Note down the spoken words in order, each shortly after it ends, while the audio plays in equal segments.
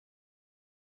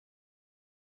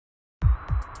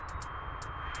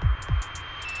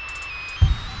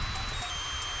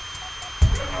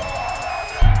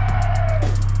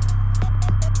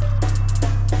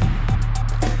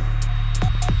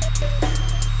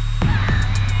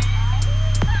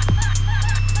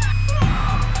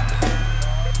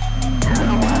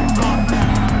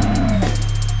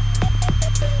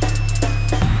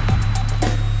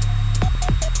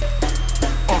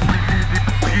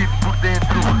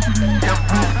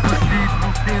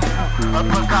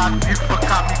fase, sirvo para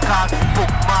kamikaze,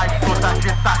 pouco mais. Toda a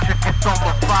gente acha que é só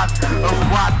uma fase.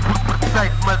 Aluado por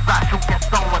preceito, mas acham que é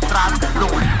só um atraso. Não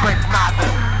respeito nada,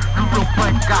 no meu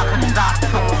peito garras dadas.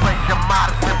 Sou um beijo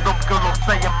amargo, lembram-me que eu não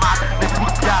sei amar. Nem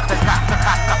por piada, gasta,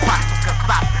 rasca, pasto,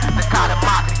 cansado. Na cara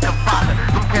madre e cavada,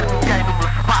 não quero ninguém no meu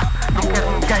espaço. Não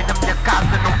quero ninguém na minha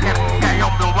casa, não quero ninguém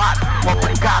ao meu lado.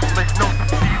 Obrigado, mas não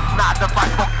preciso nada, vai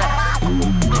para o carro. O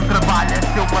meu trabalho é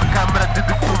ser uma câmara de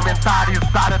documentário,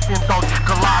 estar atento ao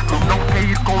descalabro, não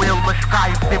cair com ele, mas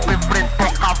caio sempre em frente para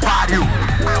o calvário.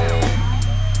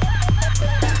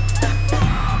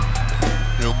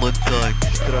 Eu mantenho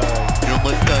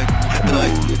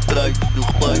estranho, estranho no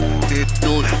reino, dentro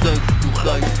do sangue do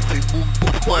reino, sem mundo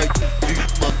perfeito,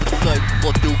 isto me apreceito,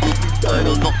 ao teu grupo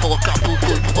inteiro, não só acabam os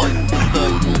dois feitos,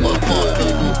 tenho uma foda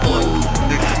no peito,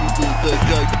 nascido da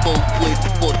gente, conflito,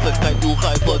 forças, tenho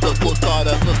raiva da tua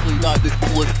cara, facilidade das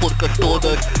tuas porcas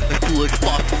todas, as tuas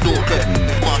faces loucas,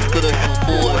 as máscaras são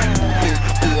boas,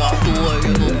 sentes-te à toa,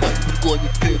 eu não tenho vergonha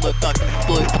de ter matado os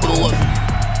dois broas.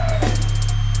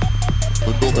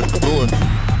 Mandou-me essa broa.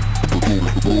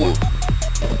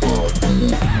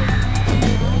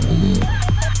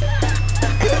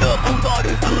 Quero acordar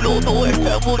e tudo este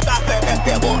amor da fé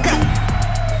nessa boca.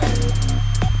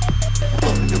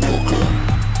 Minha boca.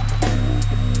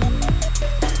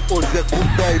 Hoje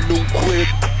acordei num coelho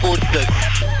de forças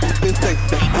e pensei que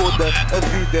se foda, a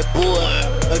vida é boa.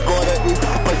 Agora esses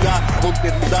palhaços vão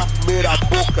ter de dar comer à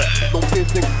boca. Não pensem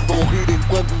que se vão rir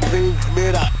enquanto me veem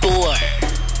gemer à toa.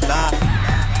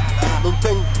 Não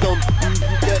tenho noção de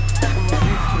física, como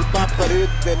diz para a parede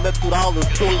é natural, eu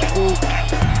sou inculto.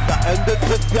 Anda a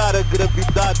desafiar a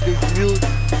gravidade desde miúdo.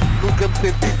 Nunca me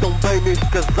senti tão bem neste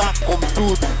casaco como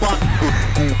tu, de facto sou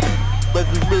estúpido. Mas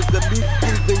os meus amigos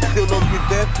dizem que se eu não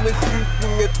tivesse nascido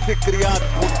tinha de ser criado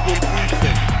por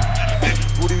cientistas.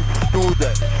 Por isso estuda.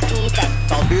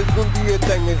 Talvez um dia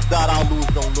tenhas de dar à luz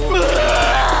a um novo.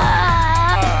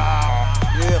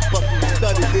 Yeah, fucking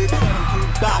study bitch,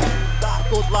 tá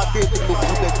todo lá dentro no cu da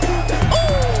querida.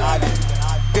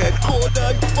 Get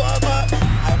coda e fama.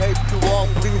 I hate you all,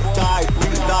 please die,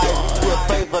 do a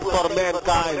favor for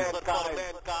mankind.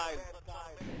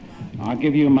 I'll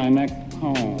give you my next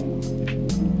poem,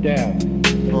 Death.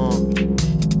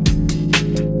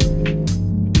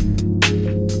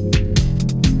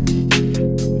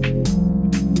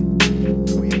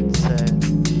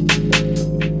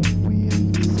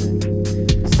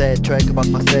 Sad track about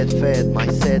my sad fate, my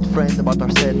sad friends about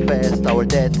our sad past, our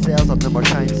dead cells, out of our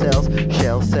shine cells,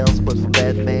 shell cells, but for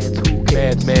bad mans, who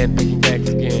cares? Bad man picking backs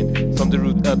again, from the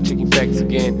root up checking facts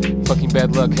again, fucking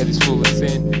bad luck, head is full of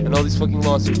sin, and all these fucking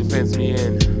lawsuits defends me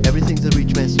in. Everything's a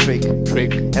rich man's trick,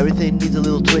 everything needs a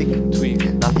little tweak,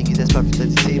 nothing is as perfect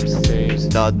as it seems,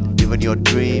 not even your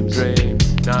dreams,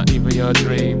 not even your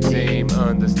dream team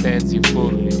understands you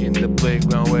fully, in the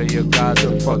playground where your gods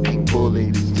are fucking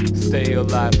bullies. Stay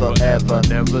alive forever,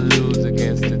 never lose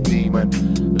against the demon.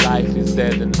 Life is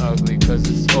dead and ugly cause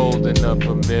it's holding up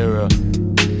a mirror.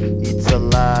 It's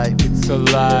alive, it's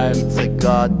alive, it's a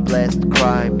God-blessed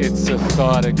crime, it's a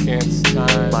thought against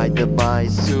time, my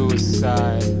demise,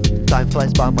 suicide. Time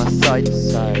flies by my side,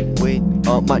 wind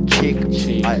on my cheek.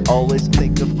 I always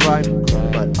think of crime,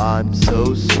 but I'm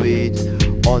so sweet.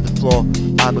 On the floor,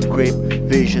 I'm a grim,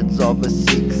 visions of a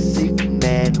sick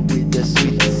man with a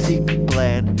sweet sick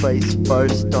plan. Face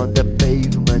first on the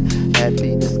pavement,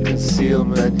 happiness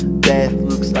concealment, death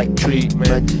looks like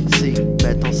treatment. Sick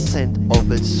metal scent of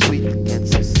a sweet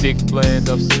cancer. Sick blend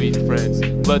of sweet friends,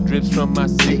 blood drips from my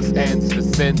six ends. The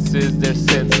senses, they're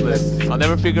senseless. I'll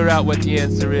never figure out what the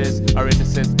answer is. Our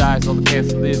innocence dies, all the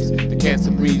cancer lives. The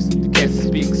cancer breathes, the cancer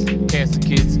speaks. Cancer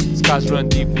kids, scars run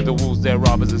deep with the wolves that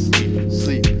rob us asleep.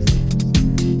 Sleep.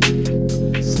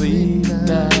 Sleep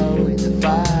now in the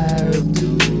fire of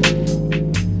doom.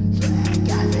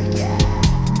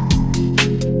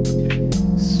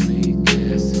 Sweet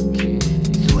cancer kid.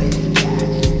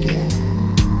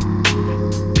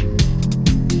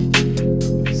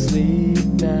 Sleep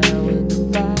now in the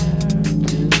fire of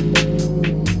doom.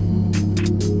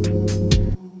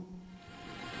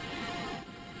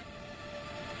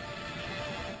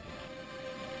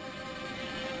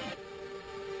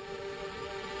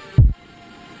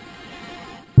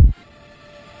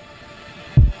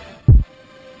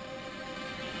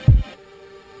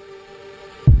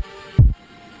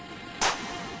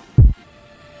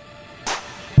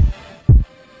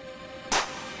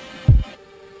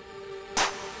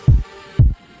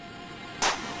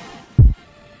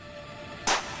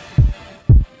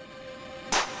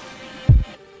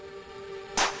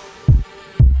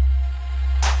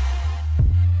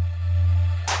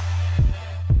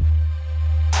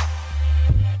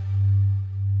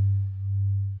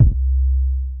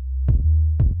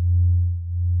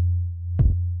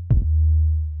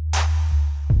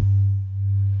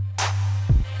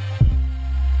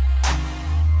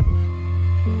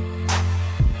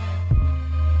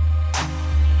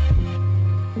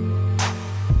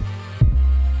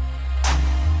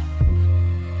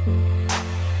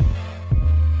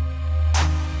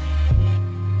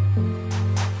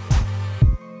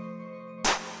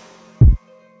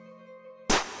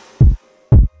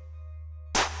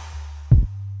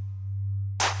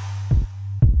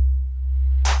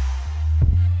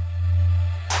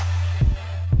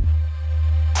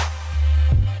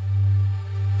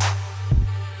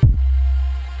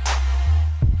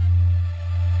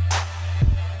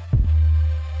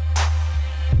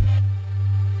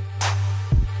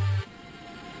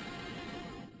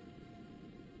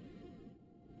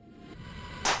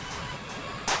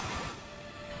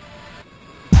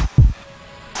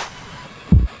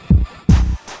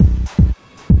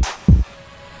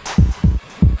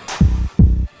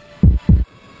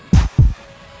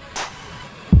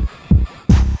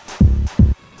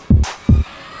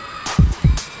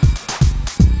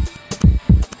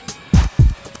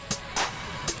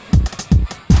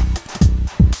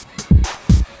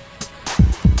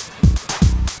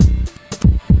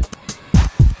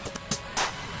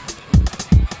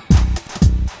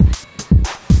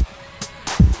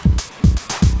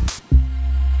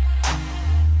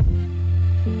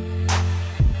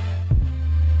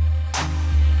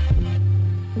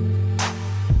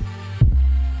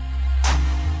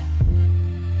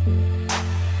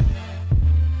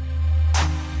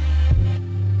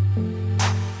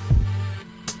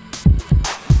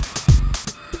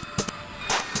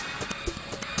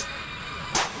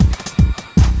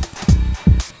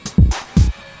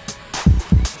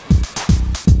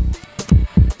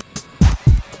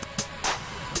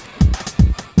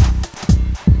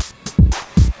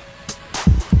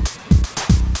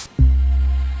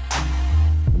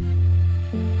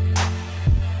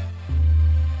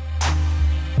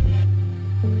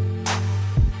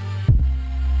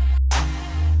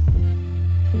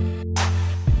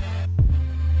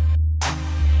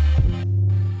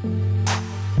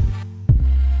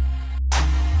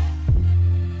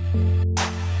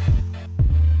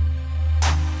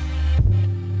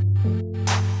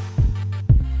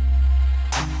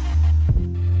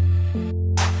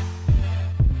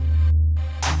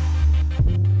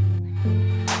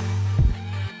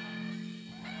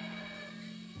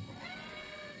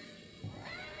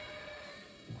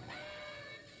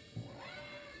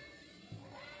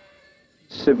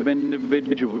 Of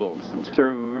individuals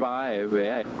survive.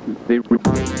 They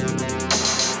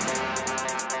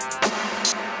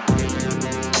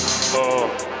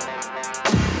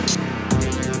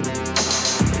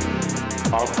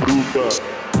à fruta,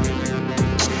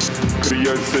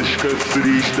 crianças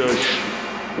caceristas.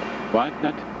 What?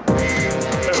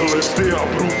 LSD à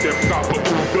bruta, é capa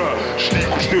ultra.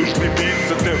 Estica os teus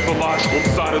limites até falares como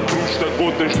Zaratrusta.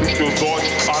 Gotas nos teus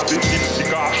olhos, ardem tipo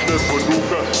cigarros na tua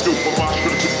nuca. Deu uma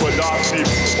máscara de palhaço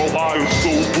tipo: olá, eu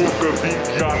sou o Luca, vim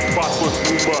guiar-te, bato-te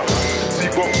numa.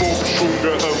 Sigo a fogo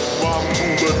chunga, a fumar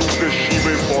mula num cachimbo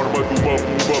em forma de uma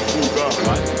buba puda.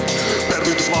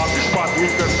 Perdem de lábios, bate no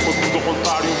encanto, uma cruz ao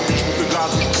contrário, um disco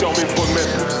sagrado, especialmente quando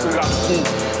mete muito sangrado de cu.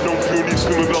 Não viu nisso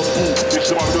no meu belo cu, este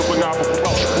trabalho me apanhava por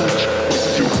taus putos.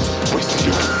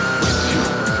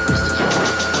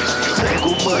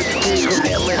 Cego, mangueiro,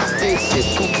 LSD,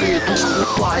 sente o medo. O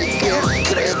pai quer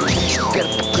credo, quer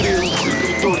grelo,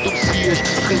 servidor do Messias,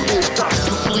 render das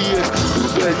teofilias.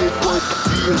 Rebelde enquanto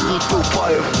dias, o teu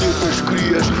pai a vender nas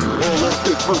crias. LSD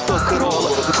que mata a carola,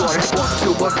 agora pode ser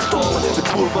uma pistola. A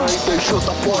tua mãe deixou-te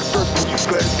à porta do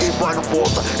inferno, quem vai não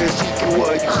volta. É assim que o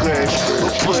anho rege, o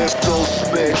plebe não se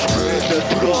mexe. É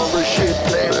natural a gente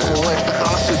treme, com esta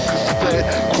raça que se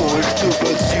fere. Com este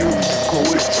vazio, com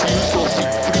este fio, só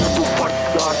sinto frio. Estou farto de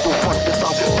dar, estou farto de pensar,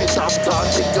 tentar mudar,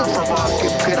 sem criança amar. Quem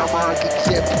me quer amar, quem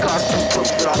quiser pegar, tudo para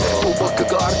mudar. Estou-me a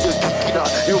cagar de atinar,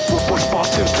 eu propus para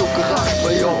ser teu carrasco.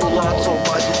 Meio ao meu lado, só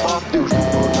mais um papo, Deus do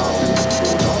meu nada, Deus do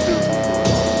meu nada, Deus do meu nada.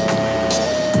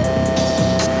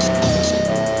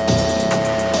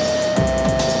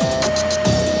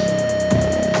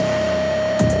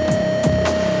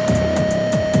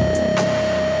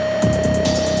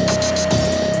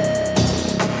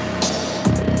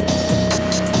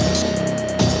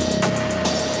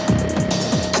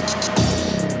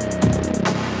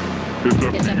 It's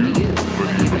up to you,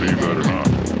 whether you believe that or not.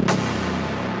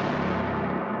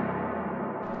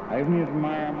 I even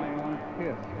admire my own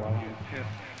kiss while I'm kissing.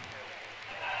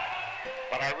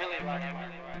 But I really like